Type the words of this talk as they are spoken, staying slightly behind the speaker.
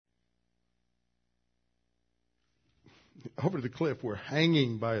over the cliff. We're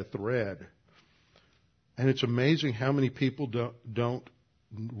hanging by a thread. And it's amazing how many people don't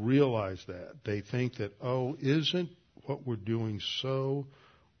realize that. They think that, oh, isn't what we're doing so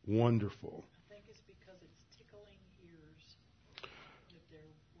wonderful? I think it's because it's tickling ears that they're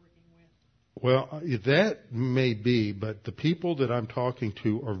working with. Well, that may be, but the people that I'm talking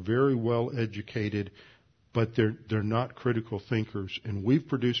to are very well educated, but they're not critical thinkers. And we've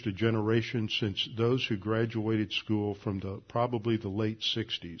produced a generation since those who graduated school from probably the late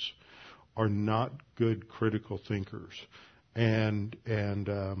 60s are not good critical thinkers. And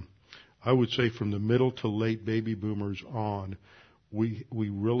I would say from the middle to late baby boomers on, we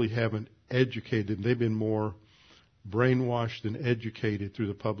really haven't educated. They've been more brainwashed than educated through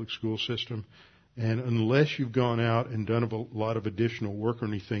the public school system. And unless you've gone out and done a lot of additional work or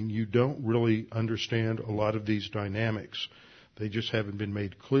anything, you don't really understand a lot of these dynamics. They just haven't been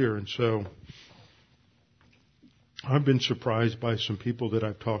made clear. And so I've been surprised by some people that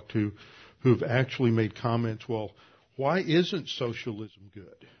I've talked to who've actually made comments, well, why isn't socialism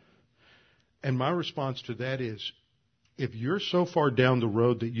good? And my response to that is, if you're so far down the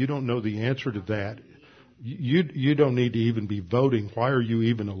road that you don't know the answer to that, you don't need to even be voting. Why are you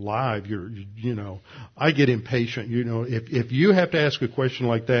even alive? I get impatient. If you have to ask a question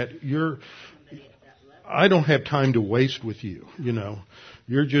like that, I don't have time to waste with you.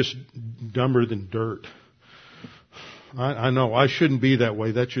 You're just dumber than dirt. I know I shouldn't be that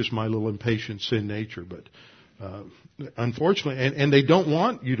way. That's just my little impatient sin nature. But unfortunately, and they don't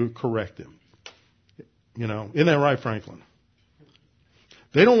want you to correct them. Isn't that right, Franklin?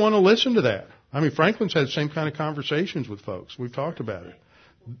 They don't want to listen to that. I mean, Franklin's had the same kind of conversations with folks. We've talked about it.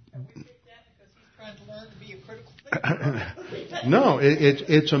 Trying to learn to be a critical thinker. No,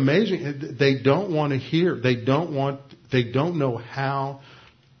 it's amazing. They don't want to hear. They don't know how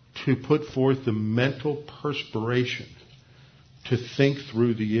to put forth the mental perspiration to think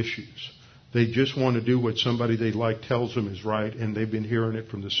through the issues. They just want to do what somebody they like tells them is right, and they've been hearing it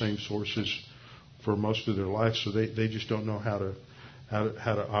from the same sources for most of their life, so they just don't know how to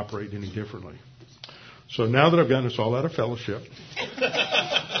operate any differently. So now that I've gotten us all out of fellowship,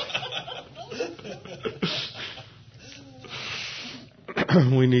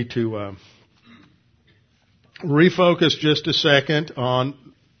 we need to refocus just a second on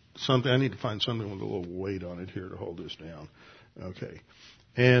something. I need to find something with a little weight on it here to hold this down. Okay.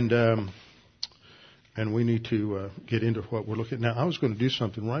 And we need to get into what we're looking at. Now, I was going to do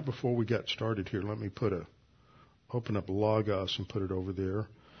something right before we got started here. Let me open up Logos and put it over there.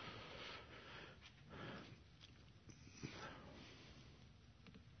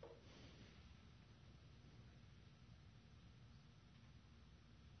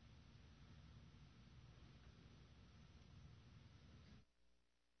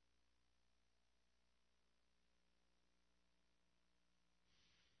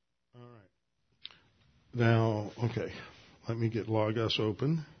 All right. Now, okay, let me get Logos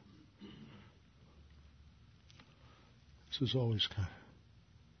open. This is always kind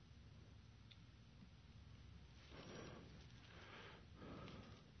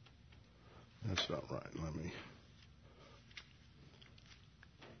of... That's not right. Let me...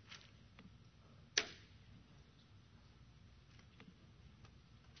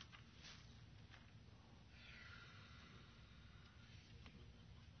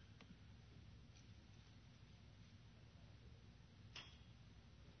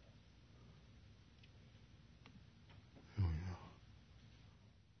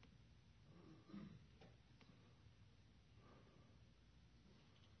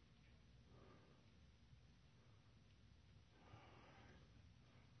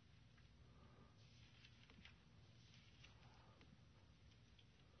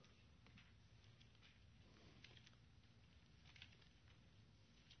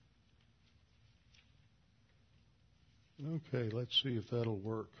 Okay, let's see if that'll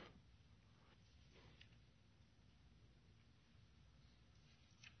work.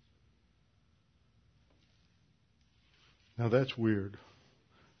 Now that's weird.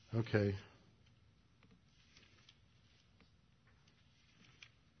 Okay.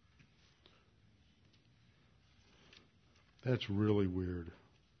 That's really weird.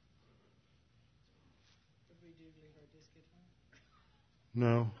 Did we leave our disk at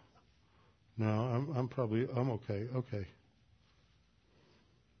home? No, I'm okay. Okay. Okay.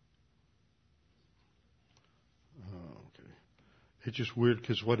 It's just weird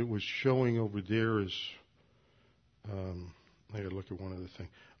because what it was showing over there is, I got to look at one other thing.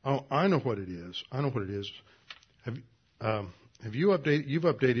 Oh, I know what it is. Have you updated? You've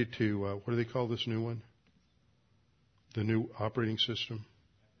updated to what do they call this new one? The new operating system,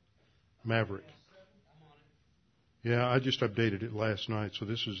 Maverick. Yeah, I just updated it last night, so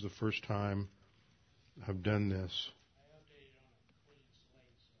this is the first time I've done this.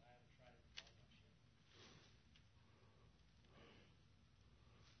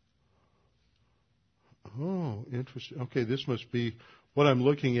 Oh, interesting. Okay, this must be what I'm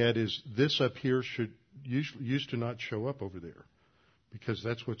looking at. Is this up here should used to not show up over there because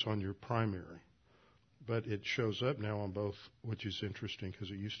that's what's on your primary, but it shows up now on both, which is interesting because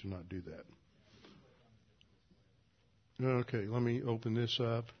it used to not do that. Okay, let me open this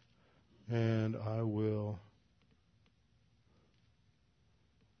up, and I will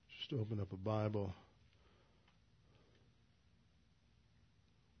just open up a Bible.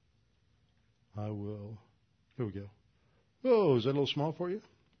 I will. Here we go. Oh, is that a little small for you?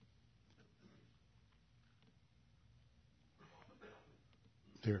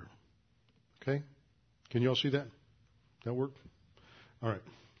 There. Okay. Can you all see that? That work? All right.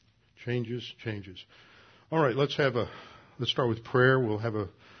 Changes. All right. Let's start with prayer. We'll have a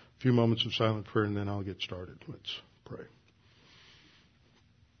few moments of silent prayer, and then I'll get started. Let's pray.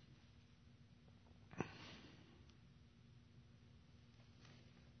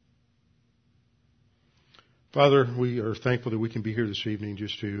 Father, we are thankful that we can be here this evening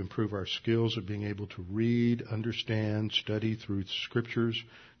just to improve our skills of being able to read, understand, study through Scriptures,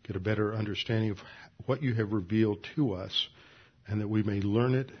 get a better understanding of what you have revealed to us, and that we may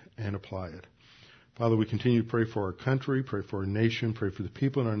learn it and apply it. Father, we continue to pray for our country, pray for our nation, pray for the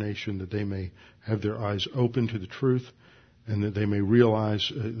people in our nation, that they may have their eyes open to the truth, and that they may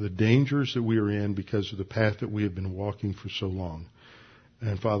realize the dangers that we are in because of the path that we have been walking for so long.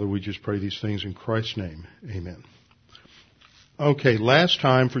 And Father, we just pray these things in Christ's name. Amen. Okay, last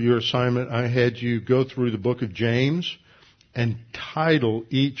time for your assignment, I had you go through the book of James and title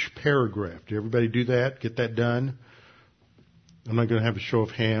each paragraph. Did everybody do that? Get that done? I'm not going to have a show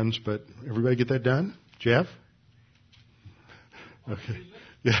of hands, but everybody get that done? Jeff? Okay.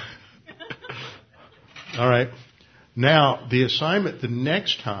 Yeah. All right. Now, the assignment the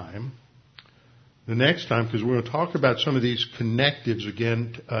next time, because we're going to talk about some of these connectives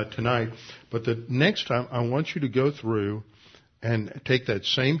again tonight, but the next time I want you to go through and take that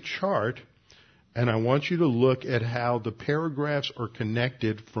same chart, and I want you to look at how the paragraphs are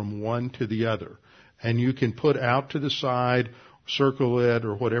connected from one to the other. And you can put out to the side, circle it,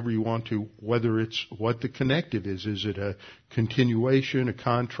 or whatever you want to, whether it's what the connective is. Is it a continuation, a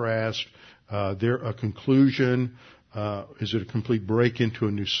contrast, a conclusion? Is it a complete break into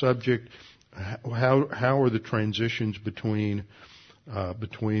a new subject? How are the transitions between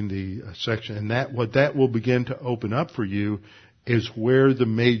the section? And what that will begin to open up for you is where the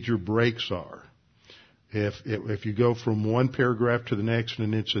major breaks are. If you go from one paragraph to the next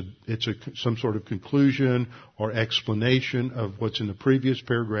and it's some sort of conclusion or explanation of what's in the previous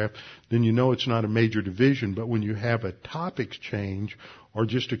paragraph, then you know it's not a major division. But when you have a topic change or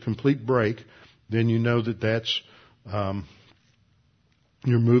just a complete break, then you know that's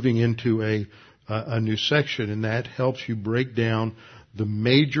you're moving into a new section, and that helps you break down the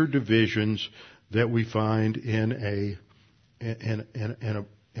major divisions that we find in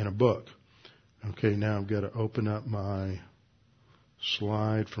a book. Okay, now I've got to open up my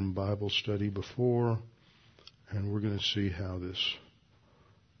slide from Bible study before, and we're going to see how this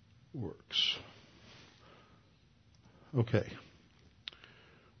works. Okay.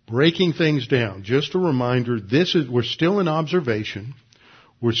 Breaking things down. Just a reminder, we're still in observation.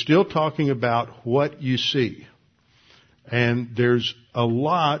 We're still talking about what you see. And there's a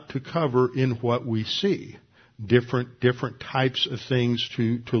lot to cover in what we see. Different types of things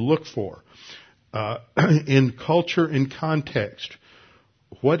to look for. In culture and context,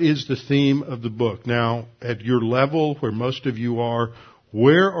 what is the theme of the book? Now, at your level, where most of you are,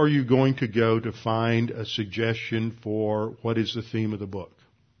 where are you going to go to find a suggestion for what is the theme of the book?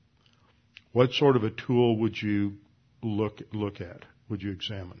 What sort of a tool would you look at? Would you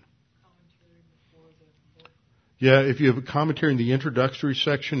examine? Commentary before the book. Yeah, if you have a commentary in the introductory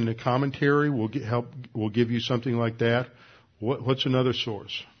section, and a commentary will give you something like that. What's another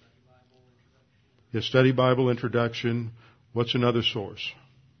source? Study Bible introduction. What's another source?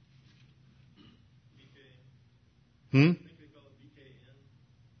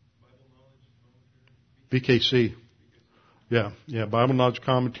 BKC. Yeah, Bible Knowledge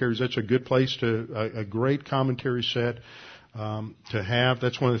Commentaries. That's a good place a great commentary set to have.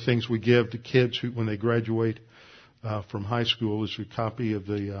 That's one of the things we give to kids when they graduate from high school is a copy of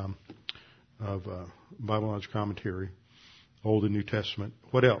the Bible Knowledge Commentary, Old and New Testament.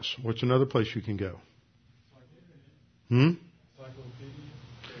 What else? What's another place you can go?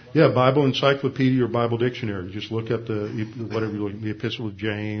 Yeah, Bible Encyclopedia or Bible Dictionary. Just look up whatever you look, the Epistle of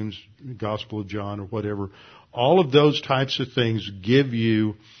James, Gospel of John, or whatever. All of those types of things give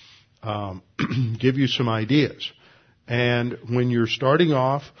you some ideas. And when you're starting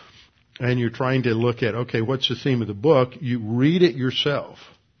off and you're trying to look at, okay, what's the theme of the book? You read it yourself.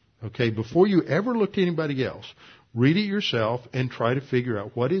 Okay, before you ever look to anybody else, read it yourself and try to figure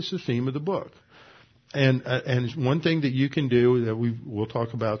out what is the theme of the book. And one thing that you can do that we'll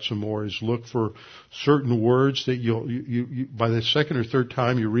talk about some more is look for certain words that you by the second or third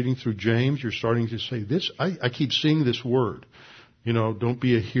time you're reading through James, you're starting to say this. I keep seeing this word. Don't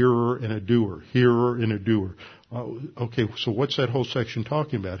be a hearer and a doer. Hearer and a doer. Okay, so what's that whole section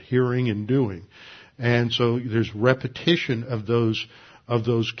talking about? Hearing and doing. And so there's repetition of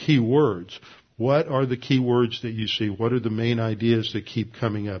those key words. What are the key words that you see? What are the main ideas that keep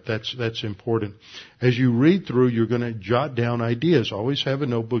coming up? That's important. As you read through, you're going to jot down ideas. Always have a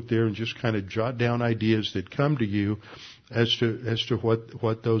notebook there and just kind of jot down ideas that come to you as to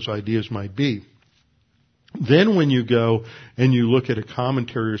what those ideas might be. Then when you go and you look at a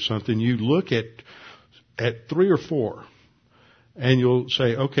commentary or something, you look at 3 or 4. And you'll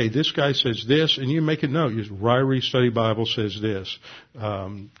say, okay, this guy says this, and you make a note. Ryrie Study Bible says this.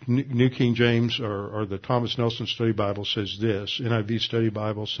 New King James or the Thomas Nelson Study Bible says this. NIV Study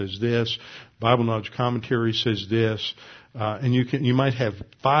Bible says this. Bible Knowledge Commentary says this. And you might have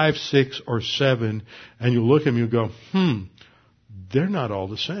 5, 6, or 7, and you look at them and you go, they're not all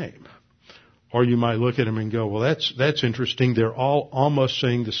the same. Or you might look at them and go, well, that's interesting. They're all almost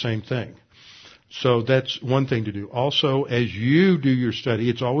saying the same thing. So that's one thing to do. Also, as you do your study,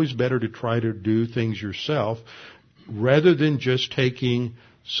 it's always better to try to do things yourself rather than just taking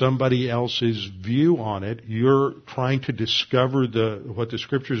somebody else's view on it. You're trying to discover what the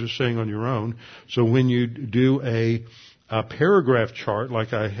scriptures are saying on your own. So when you do a paragraph chart,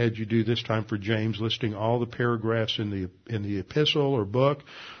 like I had you do this time for James, listing all the paragraphs in the epistle or book.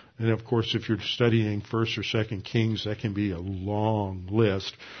 And of course, if you're studying 1st or 2nd Kings, that can be a long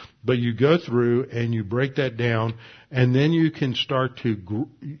list. But you go through and you break that down, and then you can start to,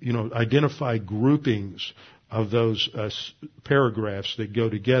 identify groupings of those paragraphs that go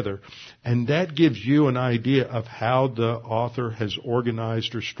together. And that gives you an idea of how the author has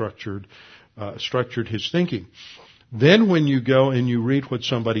organized or structured his thinking. Then when you go and you read what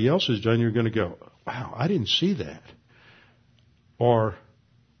somebody else has done, you're going to go, wow, I didn't see that. Or,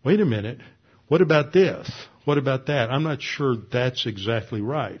 wait a minute, what about this? What about that? I'm not sure that's exactly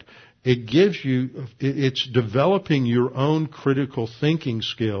right. It's developing your own critical thinking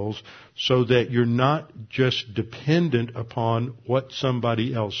skills so that you're not just dependent upon what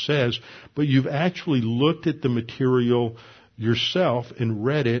somebody else says, but you've actually looked at the material yourself and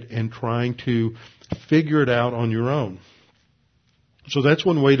read it and trying to figure it out on your own. So that's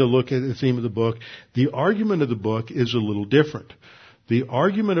one way to look at the theme of the book. The argument of the book is a little different. The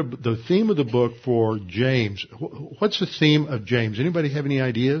theme of the book for James, what's the theme of James? Anybody have any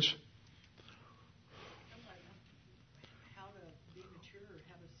ideas? How to be mature,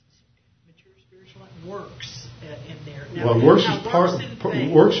 have a mature spiritual life. Works in there. Now,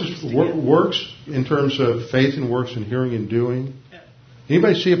 works in terms of faith and works and hearing and doing.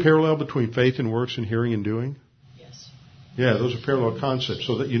 Anybody see a parallel between faith and works and hearing and doing? Yes. Yeah, those are parallel concepts,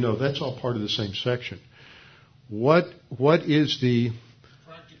 so that that's all part of the same section. What is the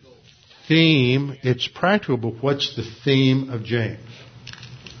theme? It's practical, but what's the theme of James?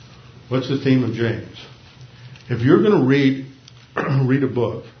 What's the theme of James? If you're going to read a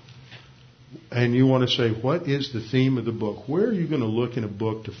book and you want to say, what is the theme of the book? Where are you going to look in a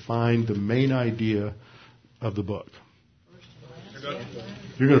book to find the main idea of the book?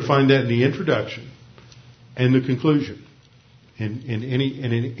 You're going to find that in the introduction and the conclusion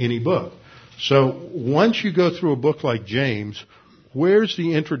in any book. So once you go through a book like James, where's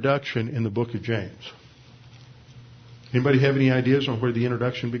the introduction in the book of James? Anybody have any ideas on where the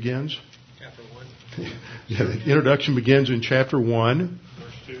introduction begins? Chapter 1. Yeah, the introduction begins in chapter 1.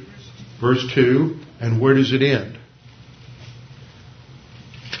 Verse 2. And where does it end?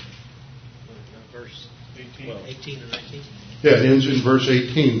 Verse 18 and 19. Yeah, it ends in verse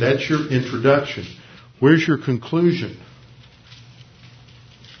 18. That's your introduction. Where's your conclusion?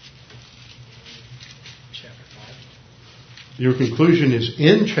 Your conclusion is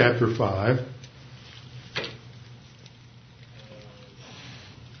in chapter 5.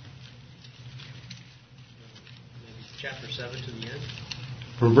 Chapter 7 to the end.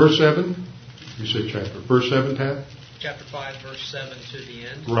 From verse 7? You said chapter. Verse 7, Pat? Chapter 5, verse 7 to the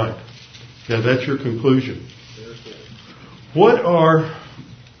end. Right. Yeah, that's your conclusion. What are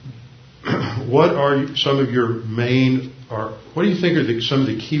some of your main are, what do you think are some of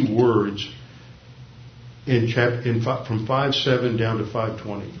the key words from 5:7 down to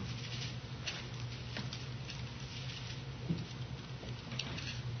 5:20?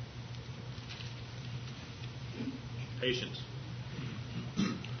 Patience.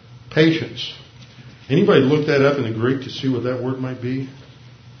 Patience. Anybody look that up in the Greek to see what that word might be?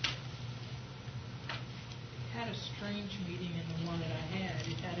 Had a strange meeting in the one that I had.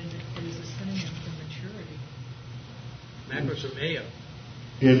 It was a synonym for maturity. Macrosomeo.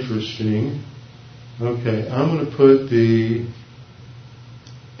 Interesting. Okay, I'm going to put the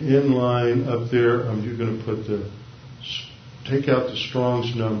inline up there. I'm just going to take out the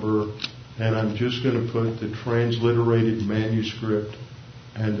Strong's number, and I'm just going to put the transliterated manuscript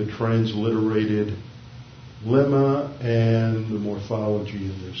and the transliterated lemma and the morphology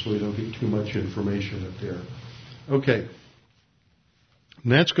in there, so we don't get too much information up there. Okay.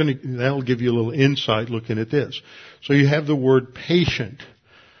 And that'll give you a little insight looking at this. So you have the word patient.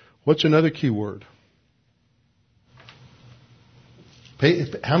 What's another key word?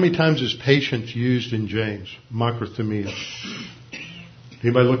 How many times is patient used in James? Macrothumia.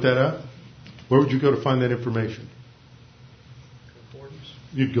 Anybody look that up? Where would you go to find that information? Concordance.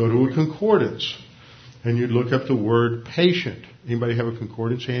 You'd go to a concordance and you'd look up the word patient. Anybody have a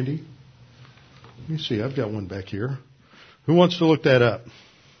concordance handy? Let me see. I've got one back here. Who wants to look that up?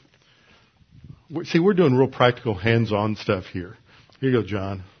 See, we're doing real practical, hands-on stuff here. Here you go,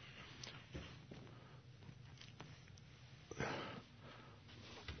 John.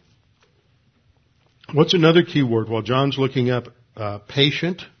 What's another key word? While John's looking up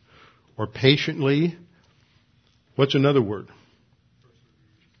patient or patiently, what's another word?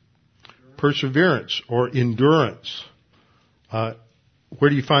 Perseverance or endurance. Where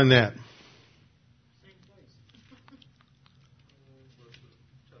do you find that?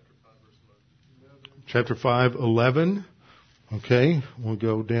 Chapter 5:11. Okay, we'll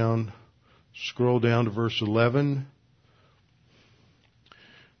go down, scroll down to verse 11.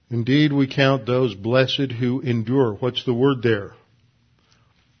 Indeed, we count those blessed who endure. What's the word there?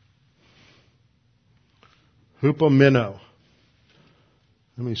 Hupomeno.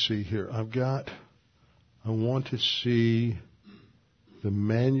 Let me see here. I want to see the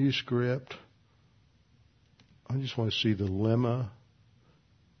manuscript. I just want to see the lemma.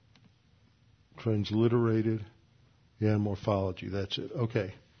 Transliterated. Yeah, morphology. That's it.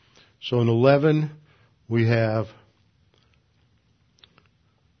 Okay. So in 11, we have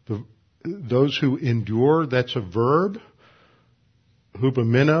those who endure. That's a verb.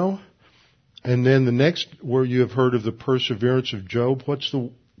 Hupomeno. And then the next where you have heard of the perseverance of Job. What's the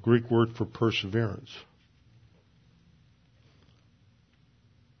Greek word for perseverance?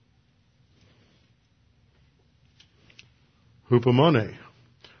 Hupomone.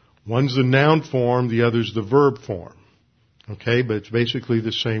 One's the noun form, the other's the verb form. Okay, but it's basically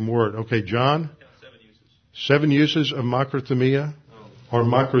the same word. Okay, John? 7 uses of macrothumia, or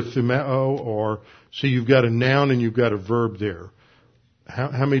macrothumeo, or, see, you've got a noun and you've got a verb there.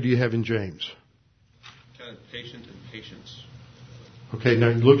 How many do you have in James? Patient and patience. Okay, now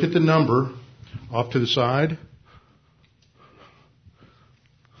look at the number off to the side.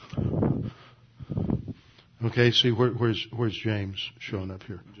 Okay, see, where's James showing up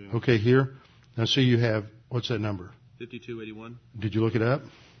here? James. Okay, here. Now see, you have, what's that number? 5281. Did you look it up?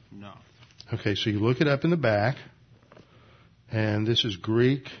 No. Okay, so you look it up in the back, and this is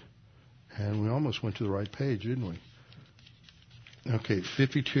Greek, and we almost went to the right page, didn't we? Okay,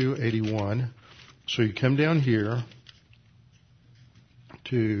 5281. So you come down here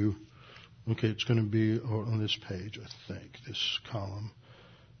to, okay, it's going to be on this page, I think, this column,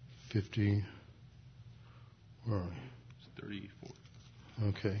 50, where are we? 34.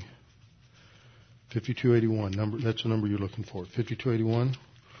 Okay. 5281, that's the number you're looking for. 5281?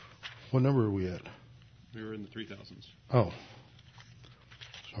 What number are we at? We were in the 3000s. Oh.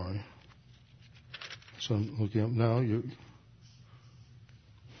 Sorry. So I'm looking up now.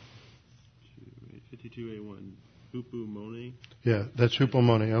 5281. Hupomone. Yeah, that's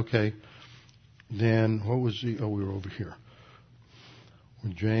hupomone. Okay. Then what was we were over here.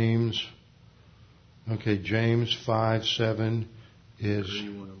 James. Okay, James 5:7 is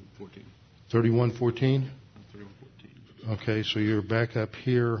 3114. 31:14? 3114. Okay, so you're back up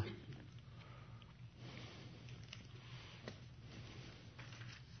here.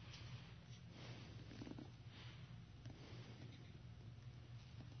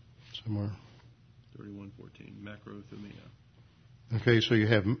 Somewhere. 3114. Macrothumia. Okay, so you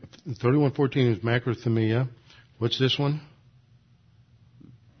have 31:14 is macrothumia. What's this one?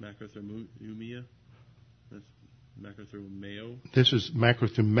 Macrothumia. That's macrothumeo. This is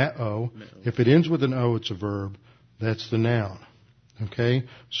macrothumeo. If it ends with an O, it's a verb. That's the noun. Okay?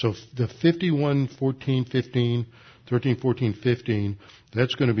 So the 51, 14, 15, 13, 14, 15,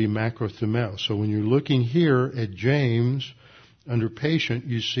 that's going to be macrothumeo. So when you're looking here at James, under patient,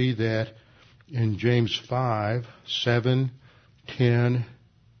 you see that in James 5, 7, 10,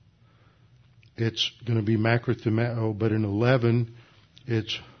 it's going to be macrothumeo, but in 11,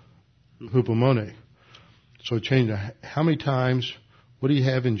 it's hupomone. So change. How many times? What do you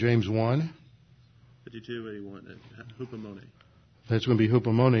have in James 1? 52, 81, hupomone. That's going to be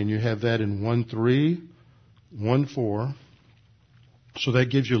hupomone, and you have that in 1:3, 1:4. So that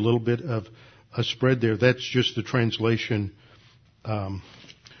gives you a little bit of a spread there. That's just the translation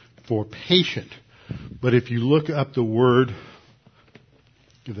for patient. But if you look up the word,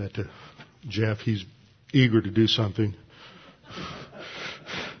 give that to Jeff. He's eager to do something.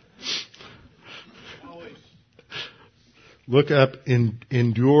 Look up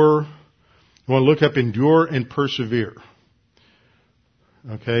endure. You want to look up endure and persevere.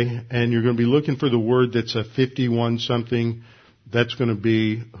 Okay? And you're going to be looking for the word that's a 51 something. That's going to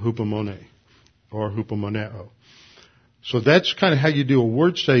be hupomone or hupomoneo. So that's kind of how you do a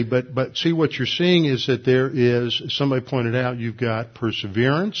word study, but see what you're seeing is that there is, as somebody pointed out, you've got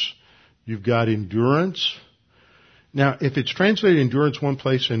perseverance, you've got endurance. Now, if it's translated endurance one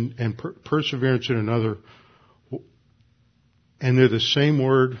place and perseverance in another, and they're the same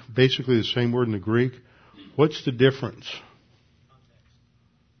word, basically the same word in the Greek, what's the difference?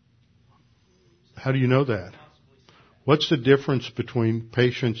 How do you know that? What's the difference between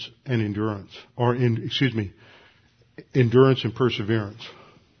patience and endurance? Endurance and perseverance?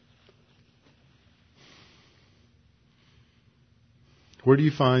 Where do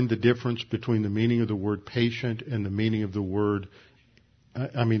you find the difference between the meaning of the word patient and the meaning of the word,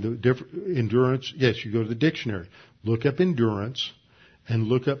 endurance? Yes, you go to the dictionary. Look up endurance and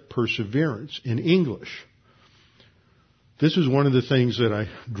look up perseverance in English. This is one of the things that I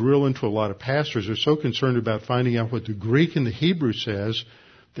drill into a lot of pastors. They're so concerned about finding out what the Greek and the Hebrew says,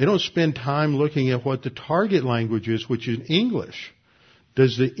 they don't spend time looking at what the target language is, which is English.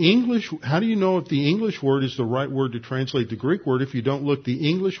 How do you know if the English word is the right word to translate the Greek word if you don't look the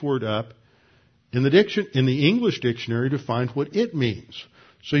English word up in the English dictionary to find what it means?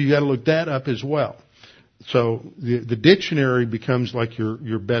 So you got to look that up as well. So the dictionary becomes like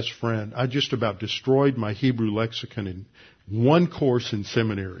your best friend. I just about destroyed my Hebrew lexicon in one course in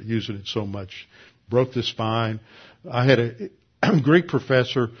seminary, using it so much. Broke the spine. I had a Greek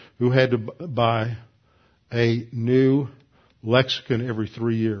professor who had to buy a new lexicon every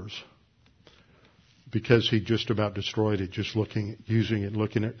 3 years because he just about destroyed it, just using it,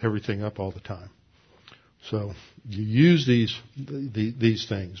 looking at everything up all the time. So you use these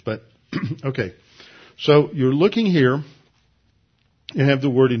things. But okay. So you're looking here. You have the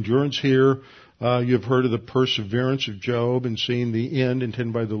word endurance here. You have heard of the perseverance of Job and seeing the end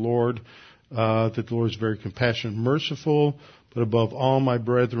intended by the Lord, that the Lord is very compassionate and merciful. But above all, my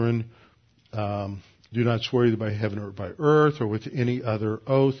brethren, do not swear either by heaven or by earth or with any other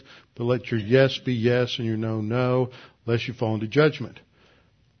oath, but let your yes be yes and your no, no, lest you fall into judgment.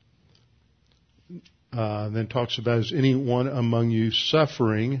 Then talks about, is anyone among you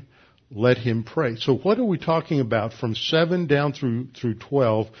suffering? Let him pray. So what are we talking about from 7 down through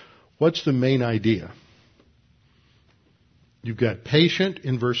 12? What's the main idea? You've got patient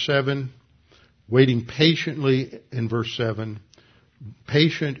in verse 7, waiting patiently in verse 7,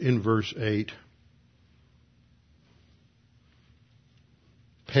 patient in verse 8,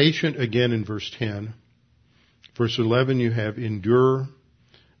 patient again in verse 10. Verse 11 you have endure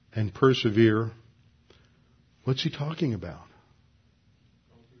and persevere. What's he talking about?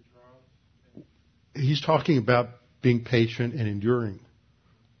 He's talking about being patient and enduring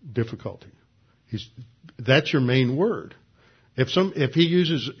difficulty. That's your main word. If he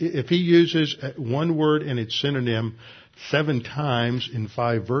uses one word and its synonym 7 times in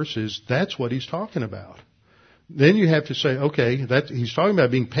 5 verses, that's what he's talking about. Then you have to say, okay, he's talking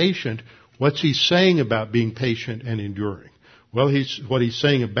about being patient. What's he saying about being patient and enduring? Well, what he's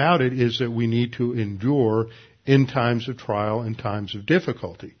saying about it is that we need to endure in times of trial and times of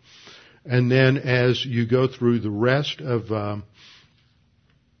difficulty. And then as you go through the rest of the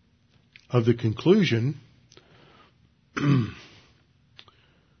conclusion,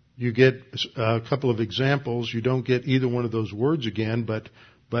 you get a couple of examples. You don't get either one of those words again, but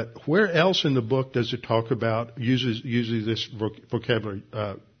where else in the book does it talk about, uses this vocabulary?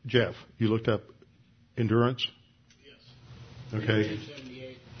 Jeff, you looked up endurance? Yes. Okay.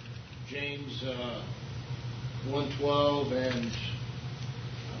 78, James 1:12 and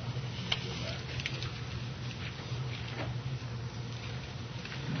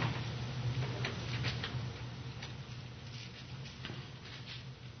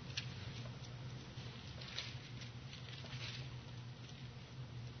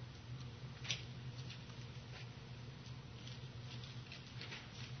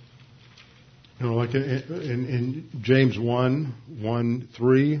Like in James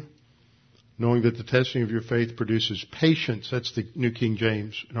 1:3, knowing that the testing of your faith produces patience. That's the New King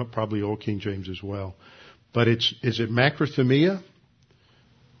James, probably Old King James as well. But is it macrothemia?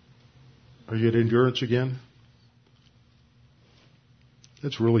 Are you at endurance again?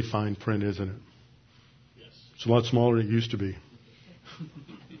 That's really fine print, isn't it? Yes. It's a lot smaller than it used to be.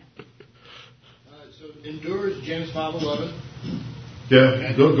 So endures James 5:11.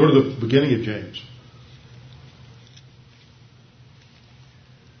 Yeah, go to the beginning of James.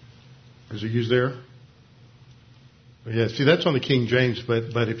 Is it used there? Yeah, see, that's on the King James,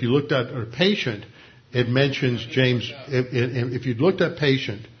 but if you looked at a patient, it mentions James. If you looked at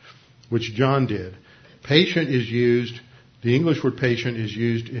patient, which John did, patient is used, the English word patient is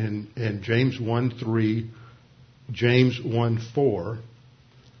used in James 1:3, James 1:4,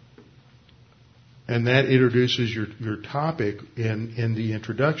 and that introduces your topic in the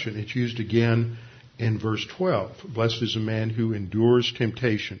introduction. It's used again in verse 12. Blessed is a man who endures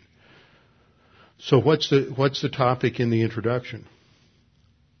temptation. So what's the topic in the introduction?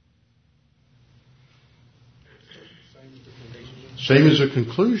 Same as a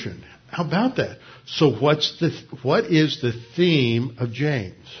conclusion. How about that? So what is the theme of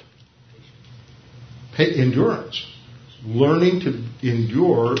James? Endurance. Learning to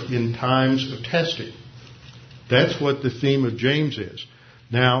endure in times of testing. That's what the theme of James is.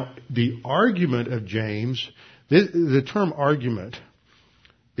 Now, the argument of James, the term argument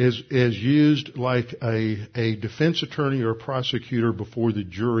is used like a defense attorney or a prosecutor before the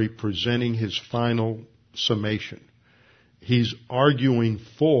jury presenting his final summation. He's arguing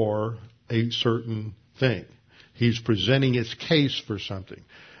for a certain thing. He's presenting his case for something.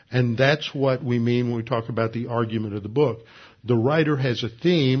 And that's what we mean when we talk about the argument of the book. The writer has a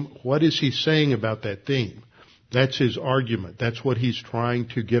theme. What is he saying about that theme? That's his argument. That's what he's trying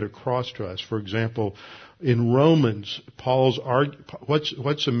to get across to us. For example, in Romans, Paul's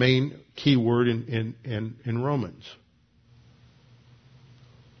what's the main key word in Romans?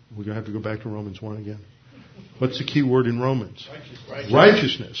 We're going to have to go back to Romans 1 again. What's the key word in Romans?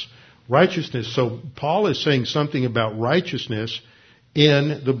 Righteousness. So Paul is saying something about righteousness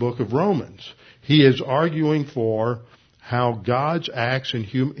in the book of Romans. He is arguing for how God's acts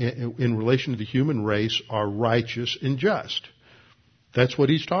in relation to the human race are righteous and just. That's what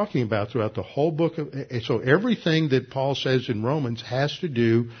he's talking about throughout the whole book. So everything that Paul says in Romans has to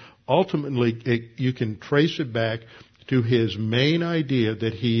do, ultimately, you can trace it back to his main idea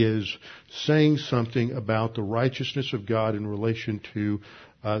that he is saying something about the righteousness of God in relation to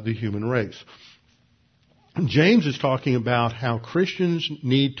the human race. James is talking about how Christians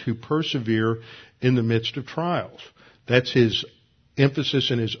need to persevere in the midst of trials. That's his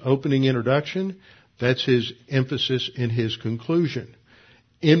emphasis in his opening introduction. That's his emphasis in his conclusion.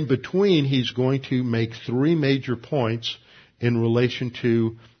 In between, he's going to make three major points in relation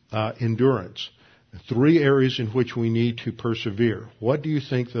to endurance. Three areas in which we need to persevere. What do you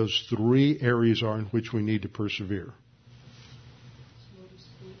think those three areas are in which we need to persevere? Slow to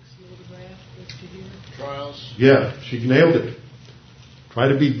speak, slow to wrath, quick to hear. Trials. Yeah, she nailed it. Try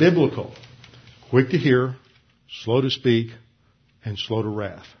to be biblical. Quick to hear, slow to speak, and slow to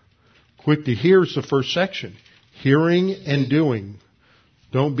wrath. Quick to hear is the first section. Hearing and doing.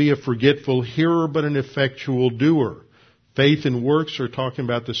 Don't be a forgetful hearer, but an effectual doer. Faith and works are talking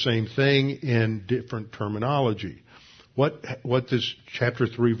about the same thing in different terminology. What does chapter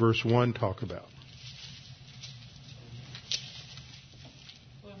 3, verse 1 talk about?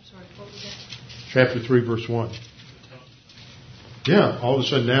 Well, I'm sorry, what was that? Chapter 3, verse 1. Yeah, all of a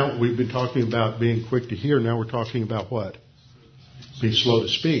sudden now we've been talking about being quick to hear. Now we're talking about what? Be slow to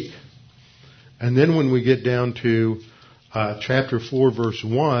speak. And then when we get down to chapter 4, verse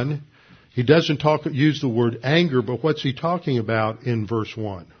 1, he doesn't use the word anger, but what's he talking about in verse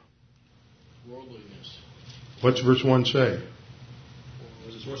 1? Worldliness. What's verse 1 say?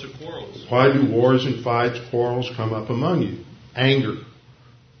 Was a source of quarrels. Why do wars and fights, quarrels come up among you? Anger.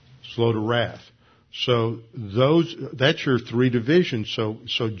 Slow to wrath. So that's your three divisions.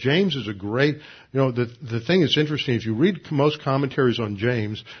 So James is a great, the thing that's interesting, if you read most commentaries on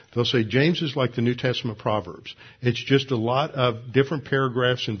James, they'll say James is like the New Testament Proverbs. It's just a lot of different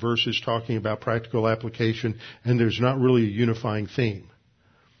paragraphs and verses talking about practical application, and there's not really a unifying theme.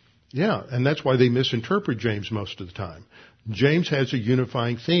 Yeah, and that's why they misinterpret James most of the time. James has a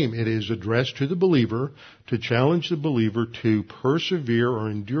unifying theme. It is addressed to the believer to challenge the believer to persevere or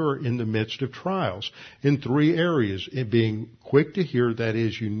endure in the midst of trials in three areas. It being quick to hear, that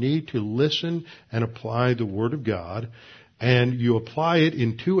is, you need to listen and apply the Word of God. and you apply it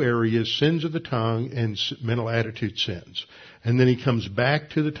in two areas, sins of the tongue and mental attitude sins. And then he comes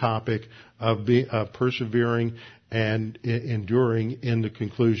back to the topic of persevering and enduring in the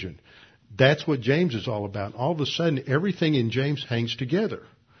conclusion. That's what James is all about. All of a sudden, everything in James hangs together.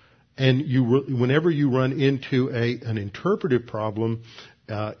 And whenever you run into an interpretive problem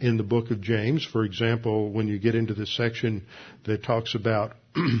in the book of James, for example, when you get into the section that talks about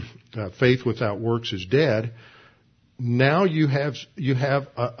faith without works is dead, now you have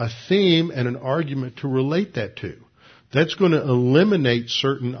a theme and an argument to relate that to. That's going to eliminate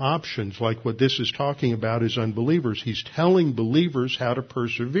certain options, like what this is talking about is unbelievers. He's telling believers how to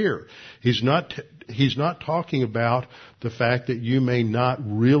persevere. He's not talking about the fact that you may not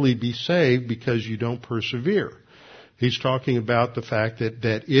really be saved because you don't persevere. He's talking about the fact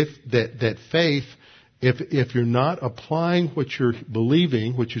that faith, if you're not applying what you're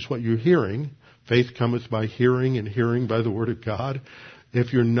believing, which is what you're hearing, faith cometh by hearing and hearing by the word of God.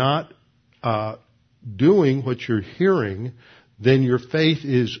 If you're not doing what you're hearing, then your faith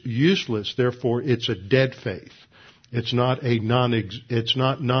is useless. Therefore, it's a dead faith. It's not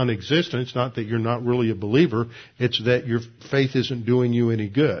non-existent. It's not that you're not really a believer. It's that your faith isn't doing you any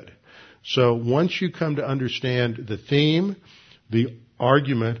good. So once you come to understand the theme, the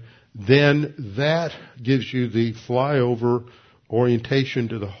argument, then that gives you the flyover orientation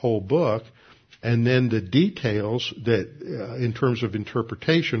to the whole book. And then the details that, in terms of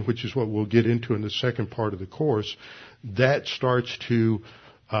interpretation, which is what we'll get into in the second part of the course, that starts to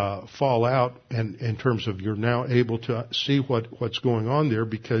fall out, and in terms of you're now able to see what's going on there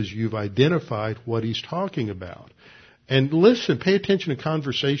because you've identified what he's talking about. And listen, pay attention to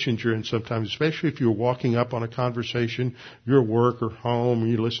conversations you're in sometimes, especially if you're walking up on a conversation, you're at work or home, or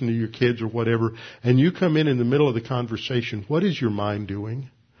you listen to your kids or whatever, and you come in the middle of the conversation. What is your mind doing?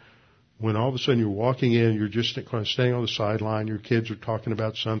 When all of a sudden you're walking in, you're just kind of staying on the sideline, your kids are talking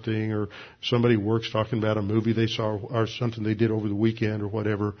about something, or somebody at work's talking about a movie they saw or something they did over the weekend or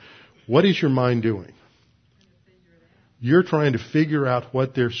whatever. What is your mind doing? You're trying to figure out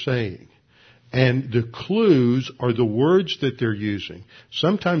what they're saying. And the clues are the words that they're using.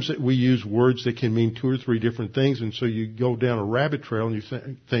 Sometimes we use words that can mean two or three different things, and so you go down a rabbit trail and you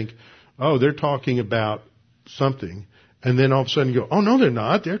think, oh, they're talking about something. And then all of a sudden you go, oh, no, they're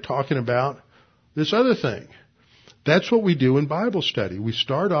not. They're talking about this other thing. That's what we do in Bible study. We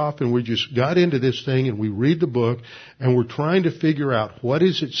start off and we just got into this thing and we read the book and we're trying to figure out what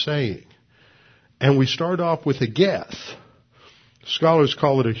is it saying. And we start off with a guess. Scholars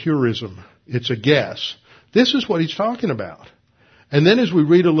call it a heurism. It's a guess. This is what he's talking about. And then as we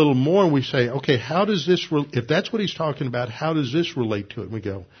read a little more and we say, okay, how does this, if that's what he's talking about, how does this relate to it? And we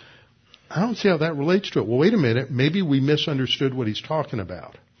go, I don't see how that relates to it. Well, wait a minute. Maybe we misunderstood what he's talking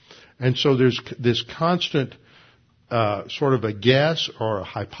about. And so there's this constant sort of a guess or a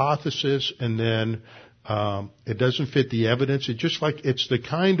hypothesis, and then it doesn't fit the evidence. It's the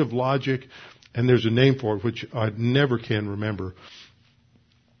kind of logic, and there's a name for it, which I never can remember.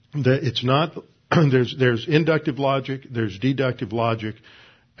 That it's not, there's inductive logic, there's deductive logic,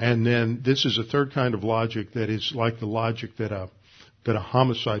 and then this is a third kind of logic that is like the logic that a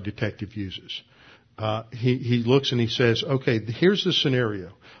homicide detective uses. He looks and he says, okay, here's the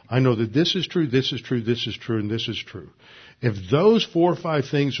scenario. I know that this is true, this is true, this is true, and this is true. If those 4 or 5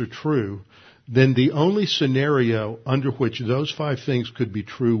 things are true, then the only scenario under which those 5 things could be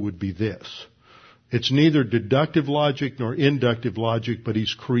true would be this. It's neither deductive logic nor inductive logic, but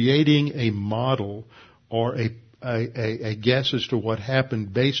he's creating a model or a guess as to what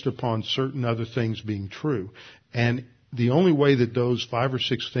happened based upon certain other things being true. And the only way that those 5 or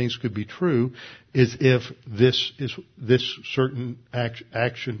 6 things could be true is if this certain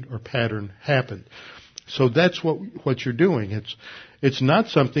action or pattern happened. So that's what you're doing. It's not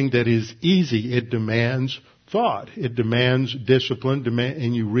something that is easy. It demands thought. It demands discipline,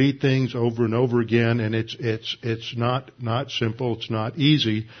 and you read things over and over again, and it's not simple. It's not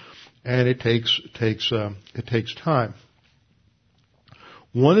easy, and it takes time.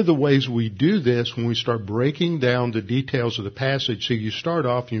 One of the ways we do this when we start breaking down the details of the passage, so you start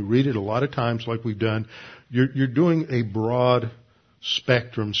off and you read it a lot of times like we've done, you're doing a broad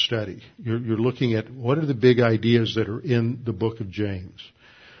spectrum study. You're looking at what are the big ideas that are in the book of James.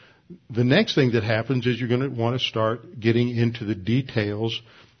 The next thing that happens is you're going to want to start getting into the details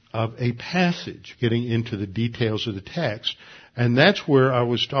of a passage, getting into the details of the text. And that's where I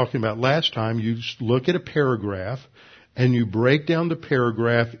was talking about last time. You look at a paragraph and you break down the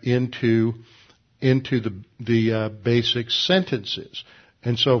paragraph into the basic sentences.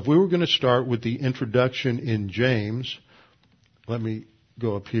 And so if we were going to start with the introduction in James, let me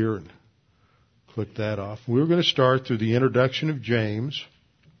go up here and Click that off. We're going to start through the introduction of James.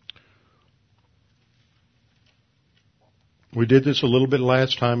 We did this a little bit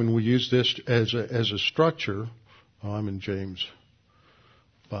last time, and we used this as a structure. Oh, I'm in James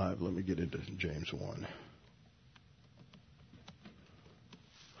 5. Let me get into James 1.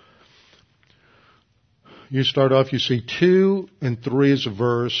 You start off, you see 2 and 3 is a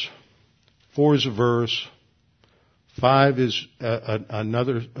verse, 4 is a verse, 5 is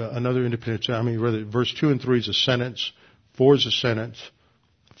another independent. I mean, rather, verse 2 and 3 is a sentence, 4 is a sentence,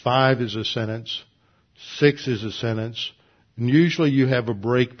 5 is a sentence, 6 is a sentence, and usually you have a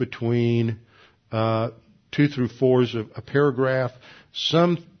break between 2 through 4 is a paragraph.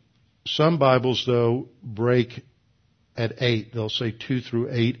 Some Bibles, though, break at 8. They'll say 2 through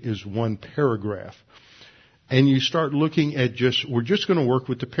 8 is one paragraph. And you start looking at we're just going to work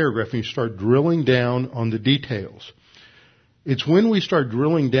with the paragraph, and you start drilling down on the details. It's when we start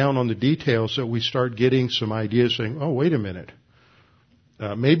drilling down on the details that we start getting some ideas saying, oh, wait a minute.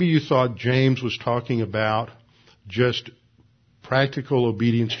 Maybe you thought James was talking about just practical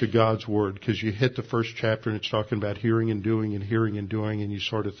obedience to God's Word, because you hit the first chapter and it's talking about hearing and doing and hearing and doing, and you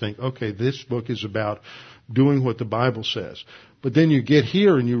sort of think, okay, this book is about doing what the Bible says. But then you get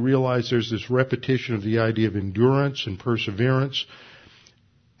here and you realize there's this repetition of the idea of endurance and perseverance,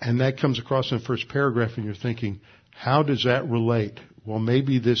 and that comes across in the first paragraph, and you're thinking, how does that relate? Well,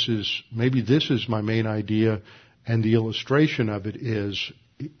 maybe this is my main idea, and the illustration of it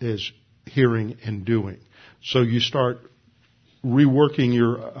is hearing and doing. So you start reworking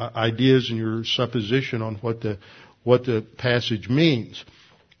your ideas and your supposition on what the passage means,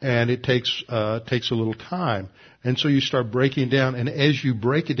 and it takes a little time. And so you start breaking down, and as you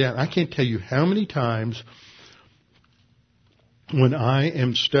break it down, I can't tell you how many times when I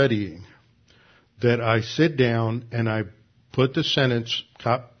am studying that I sit down and I put the sentence,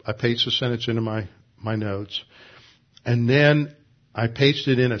 I paste the sentence into my notes, and then I paste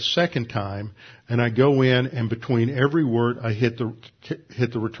it in a second time, and I go in, and between every word I hit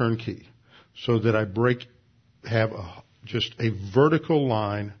the return key, so that I have just a vertical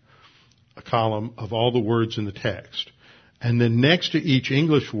line, a column of all the words in the text. And then next to each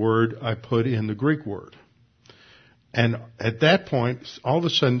English word, I put in the Greek word. And at that point, all of a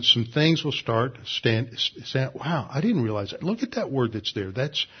sudden, some things will start saying, wow, I didn't realize that. Look at that word that's there.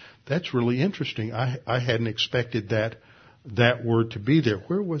 That's really interesting. I hadn't expected that word to be there.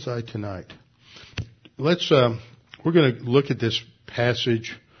 Where was I tonight? We're going to look at this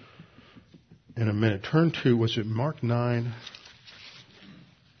passage in a minute. Turn to, was it Mark 9?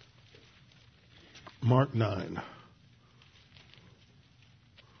 Mark 9.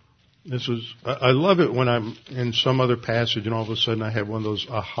 I love it when I'm in some other passage and all of a sudden I have one of those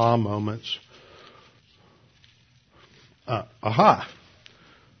aha moments. Aha!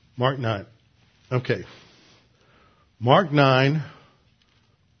 Mark 9. Okay. Mark 9.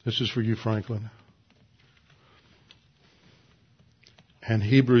 This is for you, Franklin. And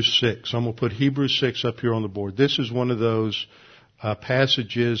Hebrews 6. I'm going to put Hebrews 6 up here on the board. This is one of those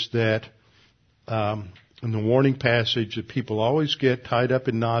passages that in the warning passage that people always get tied up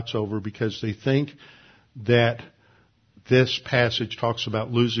in knots over, because they think that this passage talks about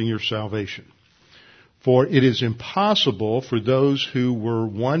losing your salvation. For it is impossible for those who were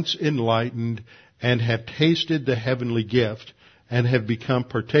once enlightened and have tasted the heavenly gift and have become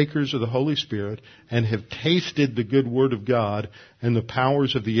partakers of the Holy Spirit and have tasted the good word of God and the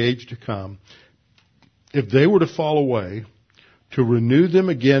powers of the age to come, if they were to fall away, to renew them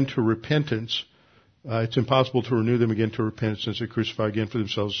again to repentance. It's impossible to renew them again to repentance, since they crucify again for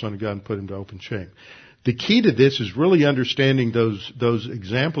themselves the Son of God and put him to open shame. The key to this is really understanding those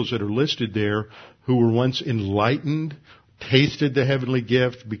examples that are listed there, who were once enlightened, tasted the heavenly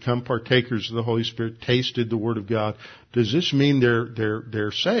gift, become partakers of the Holy Spirit, tasted the Word of God. Does this mean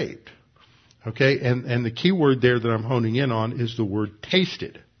they're saved? Okay, and the key word there that I'm honing in on is the word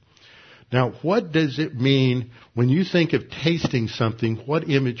tasted. Now, what does it mean when you think of tasting something? What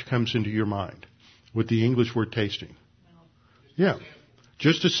image comes into your mind with the English word tasting? Yeah.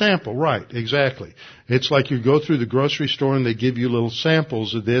 Just a sample, right, exactly. It's like you go through the grocery store and they give you little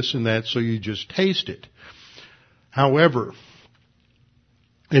samples of this and that, so you just taste it. However,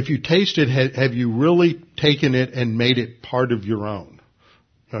 if you taste it, have you really taken it and made it part of your own?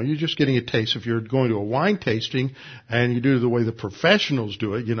 No, you're just getting a taste. If you're going to a wine tasting and you do it the way the professionals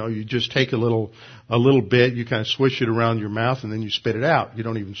do it, you just take a little bit, you kind of swish it around your mouth and then you spit it out. You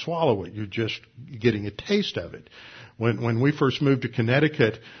don't even swallow it. You're just getting a taste of it. When we first moved to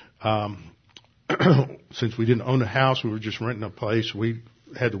Connecticut, since we didn't own a house, we were just renting a place. We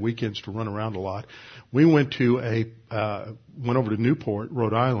had the weekends to run around a lot. We went over to Newport,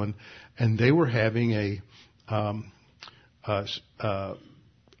 Rhode Island, and they were having a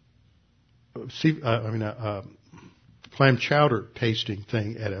clam chowder tasting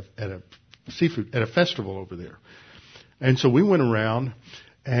thing at a festival over there. And so we went around,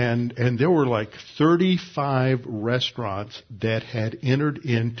 and there were like 35 restaurants that had entered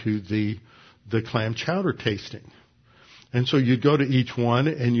into the clam chowder tasting. And so you'd go to each one,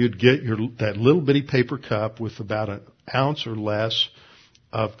 and you'd get that little bitty paper cup with about an ounce or less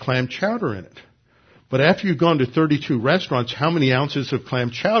of clam chowder in it. But after you've gone to 32 restaurants, how many ounces of clam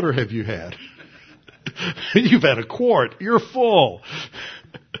chowder have you had? You've had a quart. You're full.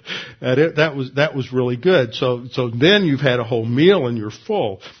 That was really good. So then you've had a whole meal and you're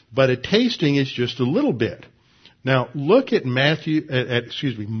full. But a tasting is just a little bit. Now look at Mark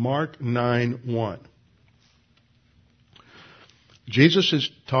 9:1. Jesus is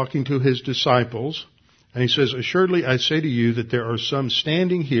talking to his disciples, and he says, "Assuredly I say to you that there are some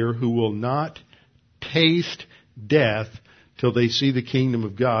standing here who will not taste death till they see the kingdom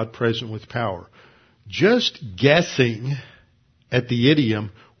of God present with power." Just guessing at the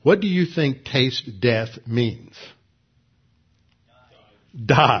idiom, what do you think taste death means?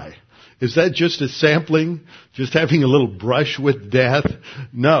 Die. Is that just a sampling? Just having a little brush with death?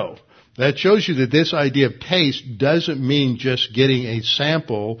 No. That shows you that this idea of taste doesn't mean just getting a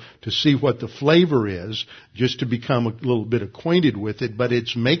sample to see what the flavor is, just to become a little bit acquainted with it, but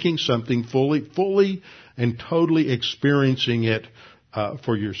it's making something fully and totally experiencing it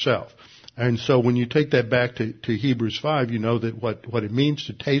for yourself. And so when you take that back to Hebrews 5, you know that what it means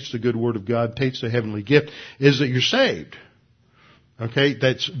to taste the good word of God, taste the heavenly gift, is that you're saved. Okay,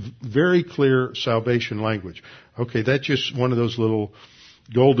 that's very clear salvation language. Okay, that's just one of those little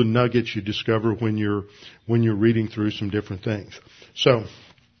golden nuggets you discover when you're reading through some different things. So,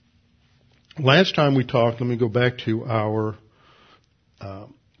 last time we talked, let me go back to our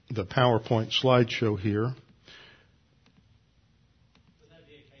the PowerPoint slideshow here. Would that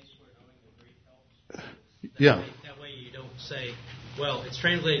be a case where knowing the Greek helps? Yeah. That way you don't say, well, it's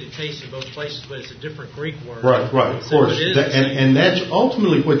translated taste in both places, but it's a different Greek word. Right, of course. And that's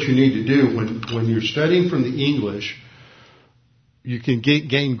ultimately what you need to do when you're studying from the English. You can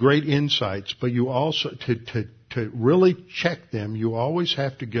gain great insights, but you also, to really check them, you always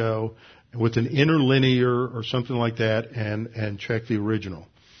have to go with an interlinear or something like that and check the original.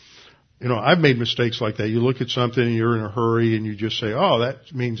 You know, I've made mistakes like that. You look at something and you're in a hurry and you just say, oh,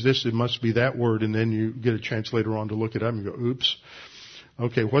 that means this, it must be that word, and then you get a chance later on to look it up and you go, oops.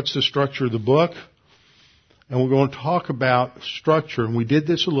 Okay, what's the structure of the book? And we're going to talk about structure, and we did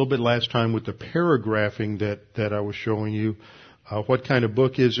this a little bit last time with the paragraphing that I was showing you. What kind of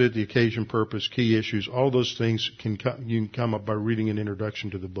book is it? The occasion, purpose, key issues, all those things you can come up by reading an introduction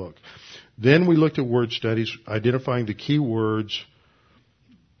to the book. Then we looked at word studies, identifying the key words,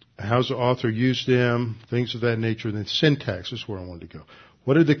 how's the author used them, things of that nature. And then syntax is where I wanted to go.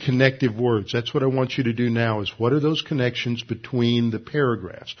 What are the connective words? That's what I want you to do now, is what are those connections between the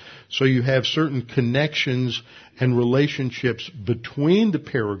paragraphs? So you have certain connections and relationships between the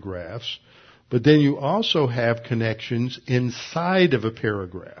paragraphs, but then you also have connections inside of a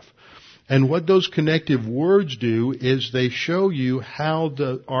paragraph. And what those connective words do is they show you how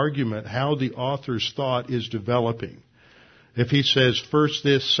the argument, how the author's thought is developing. If he says first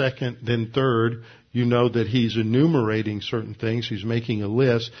this, second, then third, you know that he's enumerating certain things, he's making a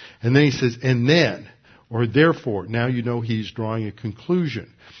list, and then he says, and then, or therefore, now you know he's drawing a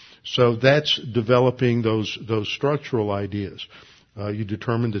conclusion. So that's developing those structural ideas. You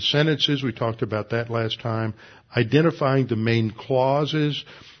determine the sentences, we talked about that last time, identifying the main clauses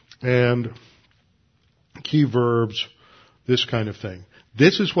and key verbs, this kind of thing.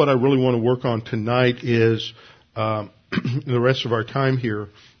 This is what I really want to work on tonight is, the rest of our time here,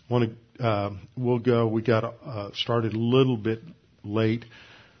 we got started a little bit late.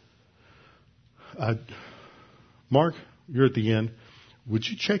 Mark, you're at the end. Would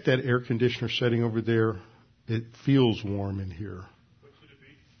you check that air conditioner setting over there? It feels warm in here. What should it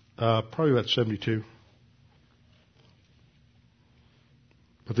be? Probably about 72.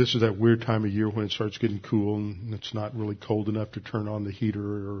 But this is that weird time of year when it starts getting cool and it's not really cold enough to turn on the heater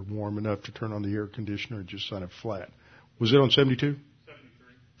or warm enough to turn on the air conditioner. It's just kind of flat. Was it on 72?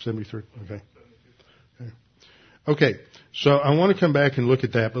 73. Okay. Okay. So I want to come back and look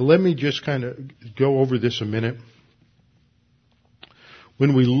at that, but let me just kind of go over this a minute.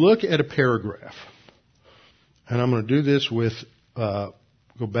 When we look at a paragraph, and I'm going to do this with, go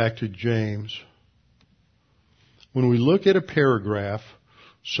back to James. When we look at a paragraph,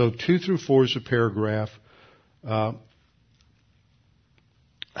 so 2 through 4 is a paragraph, how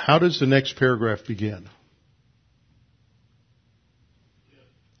does the next paragraph begin?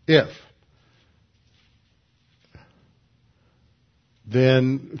 If.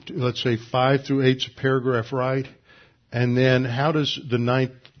 Then, let's say 5 through 8 is a paragraph, right? And then how does the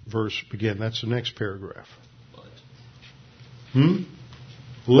 9th verse begin? That's the next paragraph.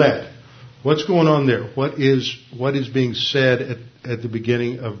 Let. What's going on there? What is being said at the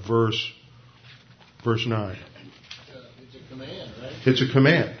beginning of verse 9? It's a command, right? It's a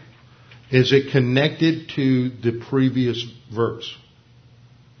command. Is it connected to the previous verse?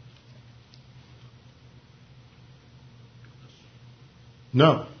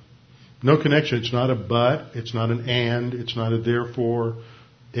 No. No connection. It's not a but. It's not an and. It's not a therefore.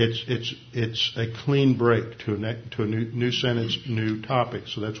 It's a clean break to a new sentence, new topic.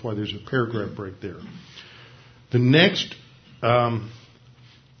 So that's why there's a paragraph break there. The next,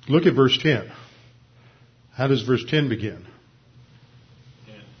 look at verse 10. How does verse 10 begin?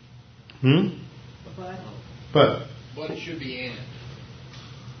 But. But it should be and.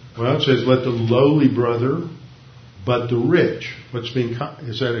 Well, it says, let the lowly brother, but the rich.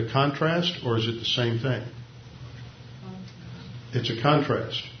 Is that a contrast or is it the same thing? It's a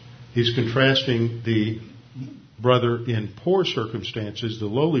contrast. He's contrasting the brother in poor circumstances, the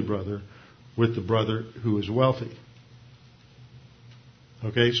lowly brother, with the brother who is wealthy.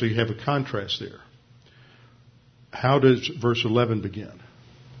 Okay, so you have a contrast there. How does verse 11 begin?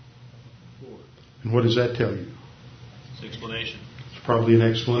 And what does that tell you? It's an explanation. It's probably an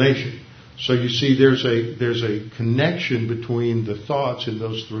explanation. So you see there's a connection between the thoughts in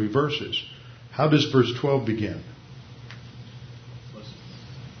those three verses. How does verse 12 begin?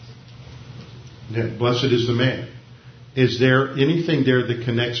 Yeah, blessed is the man. Is there anything there that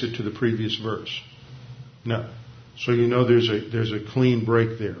connects it to the previous verse? No. So you know there's a clean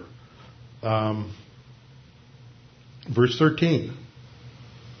break there. Verse 13.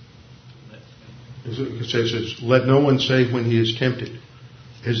 It says, let no one say when he is tempted.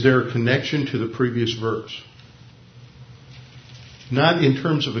 Is there a connection to the previous verse? Not in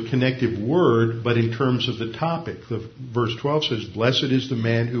terms of a connective word, but in terms of the topic. Verse 12 says, blessed is the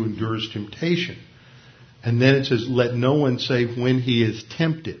man who endures temptation. And then it says, let no one say when he is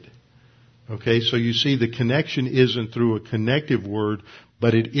tempted. Okay, so you see the connection isn't through a connective word,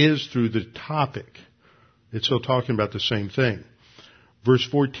 but it is through the topic. It's still talking about the same thing. Verse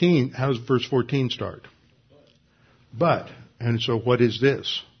 14, how does verse 14 start? But. And so what is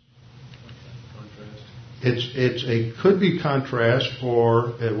this? It could be contrast,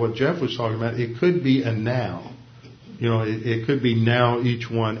 or what Jeff was talking about, it could be a now. You know, it could be now each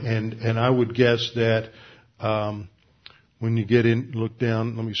one. And I would guess that when you get in, look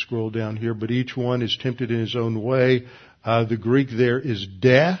down, let me scroll down here, but each one is tempted in his own way. The Greek there is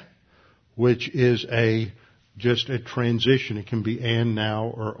de, which is just a transition. It can be and, now,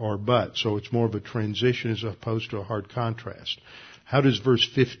 or but. So it's more of a transition as opposed to a hard contrast. How does verse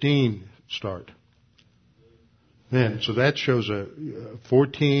 15 start? Then, so that shows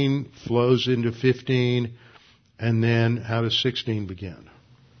 14 flows into 15, and then how does 16 begin?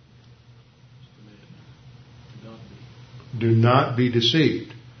 Do not be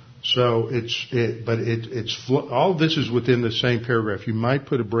deceived. So all this is within the same paragraph. You might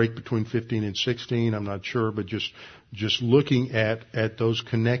put a break between 15 and 16. I'm not sure, but just looking at those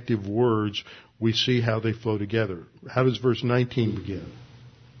connective words, we see how they flow together. How does verse 19 begin?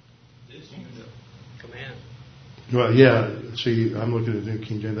 Command. Well, yeah. See, I'm looking at the New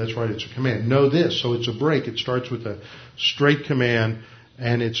King James. That's right. It's a command. Know this. So it's a break. It starts with a straight command,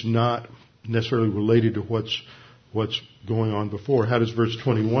 and it's not necessarily related to what's going on before. How does verse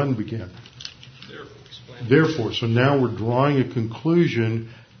 21 begin? Therefore. So now we're drawing a conclusion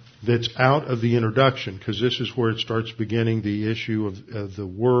that's out of the introduction, because this is where it starts beginning the issue of the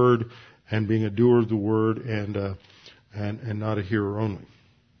word and being a doer of the word and not a hearer only.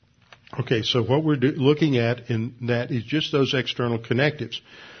 Okay, so what we're looking at in that is just those external connectives.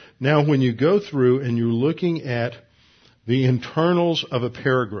 Now, when you go through and you're looking at the internals of a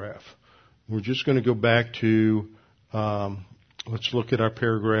paragraph, we're just going to go back to let's look at our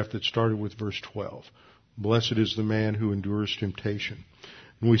paragraph that started with verse 12. Blessed is the man who endures temptation.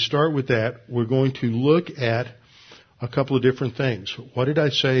 When we start with that, we're going to look at a couple of different things. What did I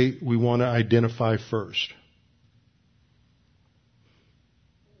say we want to identify first?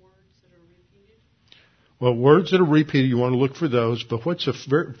 Words that are repeated. Well, words that are repeated, you want to look for those, but what's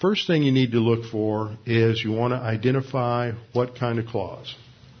the first thing you need to look for is you want to identify what kind of clause?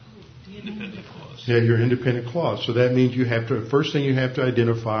 Independent clause. Yeah, your independent clause. So that means first thing you have to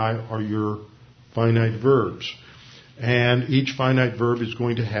identify are your finite verbs. And each finite verb is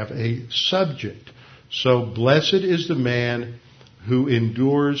going to have a subject. So, blessed is the man who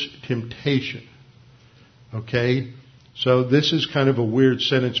endures temptation. Okay? So this is kind of a weird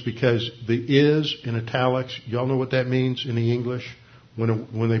sentence because the is in italics, y'all know what that means in the English?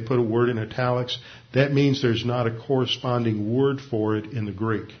 when they put a word in italics, that means there's not a corresponding word for it in the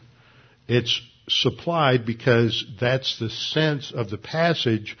Greek. It's supplied because that's the sense of the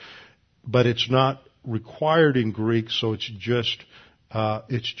passage, but it's not required in Greek, so it's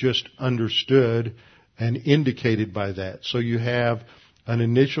just understood and indicated by that. So you have an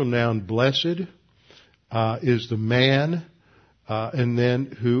initial noun, blessed, is the man, and then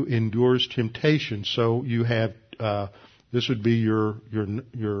who endures temptation. So you have this would be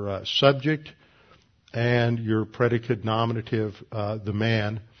your subject and your predicate nominative, the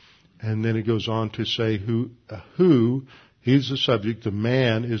man, and then it goes on to say who he's the subject, the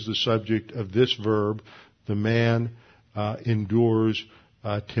man is the subject of this verb, the man endures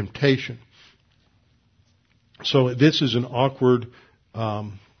temptation. So this is an awkward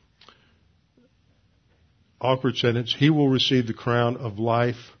sentence. He will receive the crown of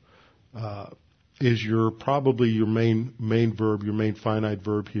life. Is probably your main verb, your main finite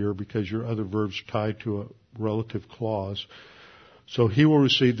verb here, because your other verbs tied to a relative clause. So he will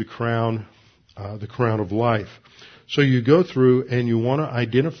receive the crown of life. So you go through and you want to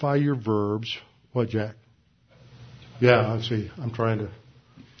identify your verbs. What, Jack? Yeah, I see. I'm trying to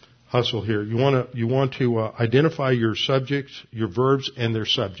hustle here. You want to identify your subjects, your verbs, and their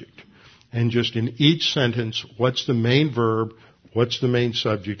subject. And just in each sentence, what's the main verb, what's the main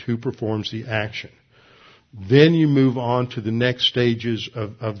subject, who performs the action. Then you move on to the next stages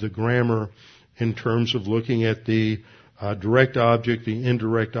of the grammar in terms of looking at the direct object, the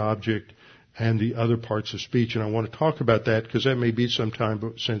indirect object, and the other parts of speech. And I want to talk about that because that may be some time,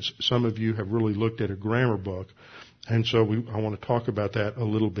 but since some of you have really looked at a grammar book. And so I want to talk about that a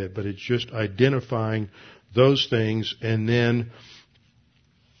little bit, but it's just identifying those things and then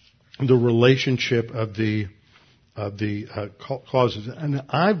the relationship of the clauses. And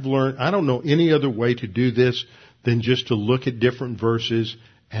I've learned, I don't know any other way to do this than just to look at different verses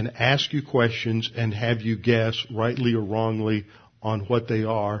and ask you questions and have you guess rightly or wrongly on what they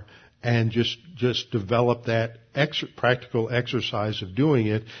are, and just develop that practical exercise of doing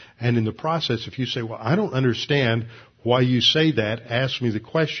it. And in the process, if you say, well, I don't understand why you say that, ask me the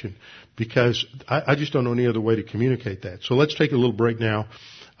question, because I just don't know any other way to communicate that. So let's take a little break now.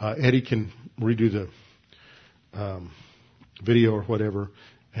 Eddie can redo the video or whatever,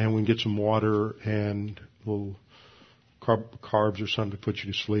 and we can get some water and a little carbs or something to put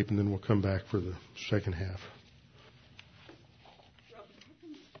you to sleep, and then we'll come back for the second half.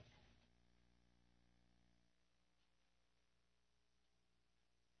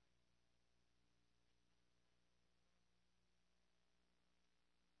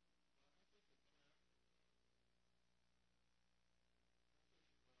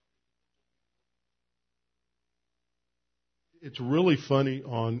 It's really funny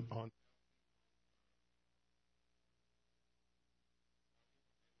on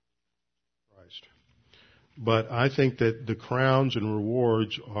Christ. But I think that the crowns and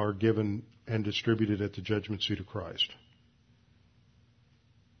rewards are given and distributed at the judgment seat of Christ.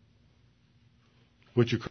 Would you